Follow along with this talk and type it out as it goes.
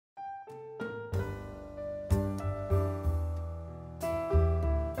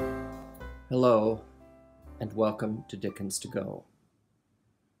Hello, and welcome to Dickens-to-Go.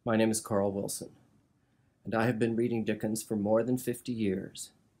 My name is Carl Wilson, and I have been reading Dickens for more than 50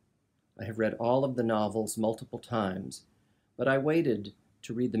 years. I have read all of the novels multiple times, but I waited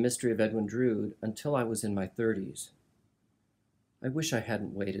to read The Mystery of Edwin Drood until I was in my 30s. I wish I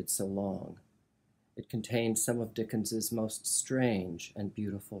hadn't waited so long. It contained some of Dickens's most strange and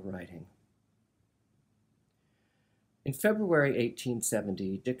beautiful writing. In February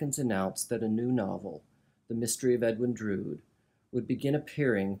 1870, Dickens announced that a new novel, The Mystery of Edwin Drood, would begin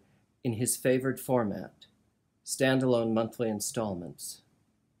appearing in his favored format, standalone monthly installments.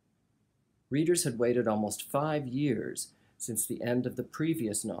 Readers had waited almost 5 years since the end of the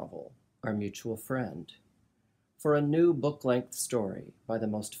previous novel, Our Mutual Friend, for a new book-length story by the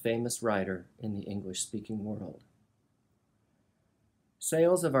most famous writer in the English-speaking world.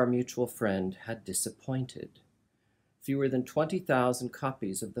 Sales of Our Mutual Friend had disappointed. Fewer than 20,000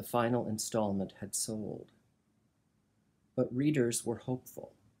 copies of the final installment had sold. But readers were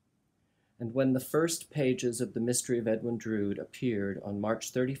hopeful, and when the first pages of The Mystery of Edwin Drood appeared on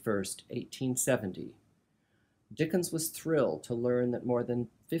March 31st, 1870, Dickens was thrilled to learn that more than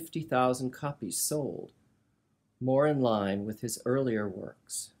 50,000 copies sold, more in line with his earlier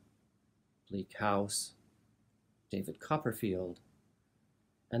works, Bleak House, David Copperfield,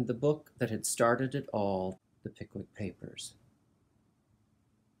 and the book that had started it all, The Pickwick Papers.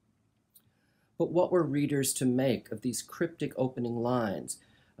 But what were readers to make of these cryptic opening lines,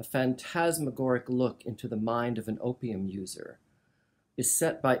 a phantasmagoric look into the mind of an opium user,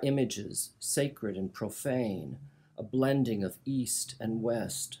 beset by images sacred and profane, a blending of east and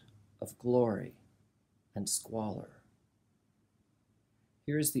west, of glory and squalor?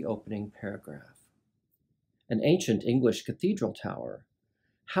 Here's the opening paragraph. An ancient English cathedral tower.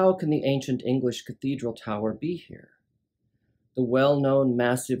 How can the ancient English cathedral tower be here? The well-known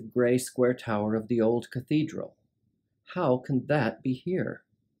massive gray square tower of the old cathedral. How can that be here?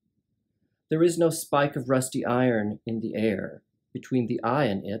 There is no spike of rusty iron in the air between the eye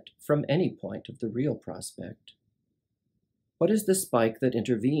and it from any point of the real prospect. What is the spike that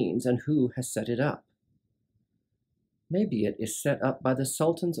intervenes, and who has set it up? Maybe it is set up by the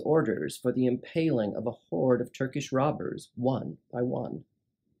Sultan's orders for the impaling of a horde of Turkish robbers, one by one.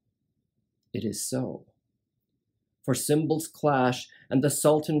 It is so. For cymbals clash, and the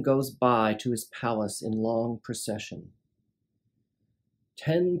Sultan goes by to his palace in long procession.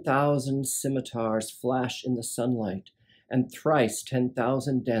 10,000 scimitars flash in the sunlight, and thrice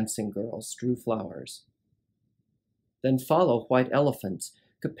 10,000 dancing girls strew flowers. Then follow white elephants,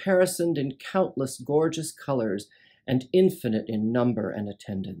 caparisoned in countless gorgeous colors, and infinite in number and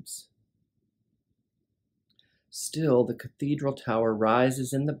attendance. Still, the cathedral tower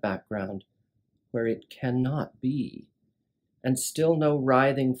rises in the background, where it cannot be, and still no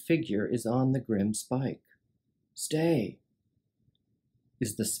writhing figure is on the grim spike. Stay!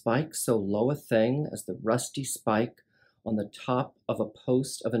 Is the spike so low a thing as the rusty spike on the top of a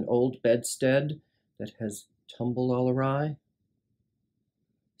post of an old bedstead that has tumbled all awry?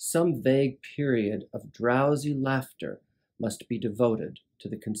 Some vague period of drowsy laughter must be devoted to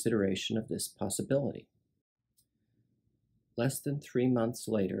the consideration of this possibility. Less than 3 months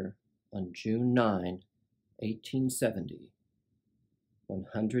later, on June 9, 1870,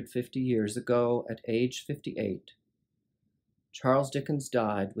 150 years ago at age 58, Charles Dickens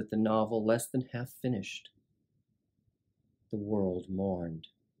died with the novel less than half finished. The world mourned.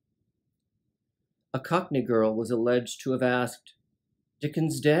 A Cockney girl was alleged to have asked,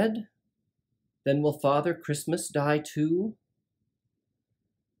 "Dickens dead? Then will Father Christmas die too?"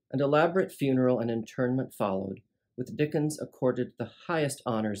 An elaborate funeral and interment followed, with Dickens accorded the highest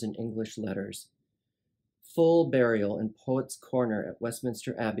honors in English letters. Full burial in Poets' Corner at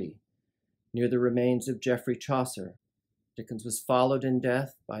Westminster Abbey, near the remains of Geoffrey Chaucer. Dickens was followed in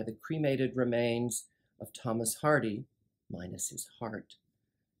death by the cremated remains of Thomas Hardy, minus his heart,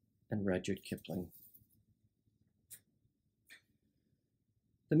 and Rudyard Kipling.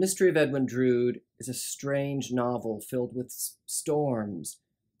 The Mystery of Edwin Drood is a strange novel filled with storms,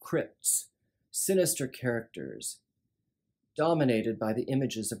 crypts, sinister characters, dominated by the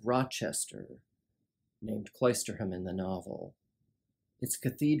images of Rochester, named Cloisterham in the novel, its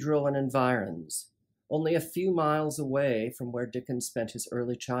cathedral and environs, only a few miles away from where Dickens spent his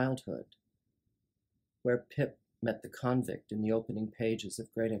early childhood, where Pip met the convict in the opening pages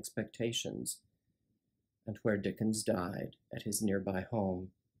of Great Expectations, and where Dickens died at his nearby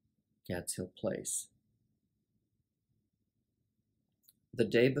home, Gad's Hill Place. The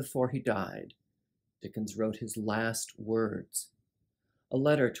day before he died, Dickens wrote his last words, a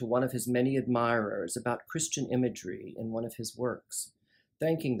letter to one of his many admirers about Christian imagery in one of his works,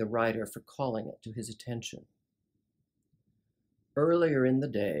 thanking the writer for calling it to his attention. Earlier in the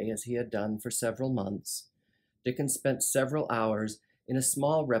day, as he had done for several months, Dickens spent several hours in a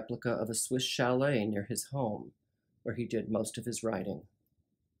small replica of a Swiss chalet near his home, where he did most of his writing.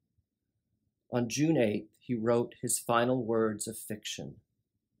 On June 8th, he wrote his final words of fiction,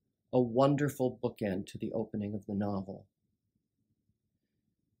 a wonderful bookend to the opening of the novel.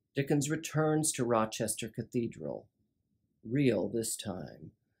 Dickens returns to Rochester Cathedral, real this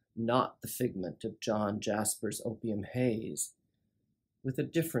time, not the figment of John Jasper's opium haze, with a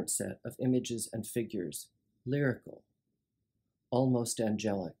different set of images and figures, lyrical, almost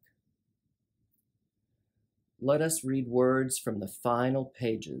angelic. Let us read words from the final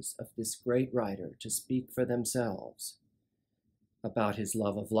pages of this great writer to speak for themselves about his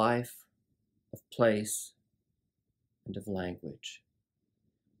love of life, of place, and of language.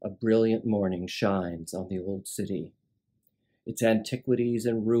 A brilliant morning shines on the old city. Its antiquities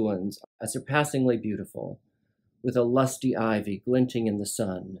and ruins are surpassingly beautiful, with a lusty ivy glinting in the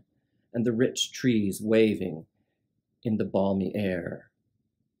sun and the rich trees waving in the balmy air.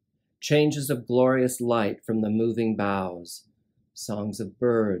 Changes of glorious light from the moving boughs, songs of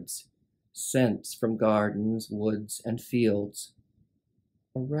birds, scents from gardens, woods, and fields,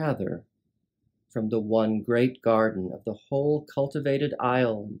 or rather, from the one great garden of the whole cultivated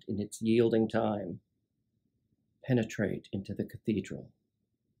island in its yielding time, penetrate into the cathedral,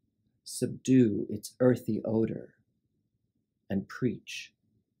 subdue its earthy odor, and preach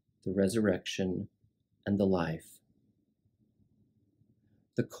the resurrection and the life.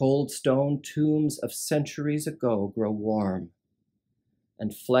 The cold stone tombs of centuries ago grow warm,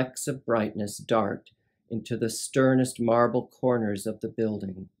 and flecks of brightness dart into the sternest marble corners of the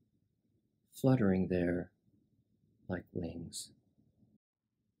building, fluttering there like wings.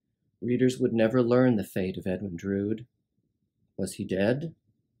 Readers would never learn the fate of Edwin Drood. Was he dead?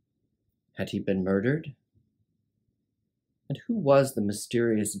 Had he been murdered? And who was the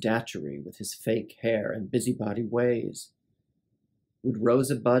mysterious Datchery with his fake hair and busybody ways? Would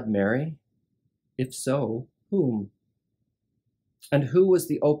Rosebud marry? If so, whom? And who was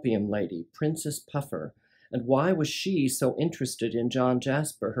the opium lady, Princess Puffer, and why was she so interested in John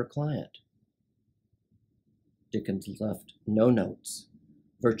Jasper, her client? Dickens left no notes,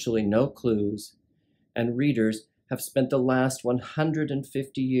 virtually no clues, and readers have spent the last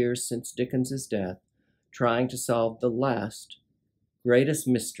 150 years since Dickens's death trying to solve the last, greatest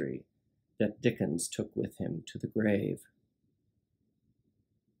mystery that Dickens took with him to the grave.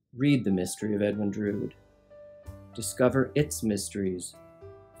 Read The Mystery of Edwin Drood. Discover its mysteries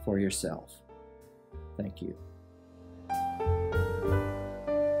for yourself. Thank you.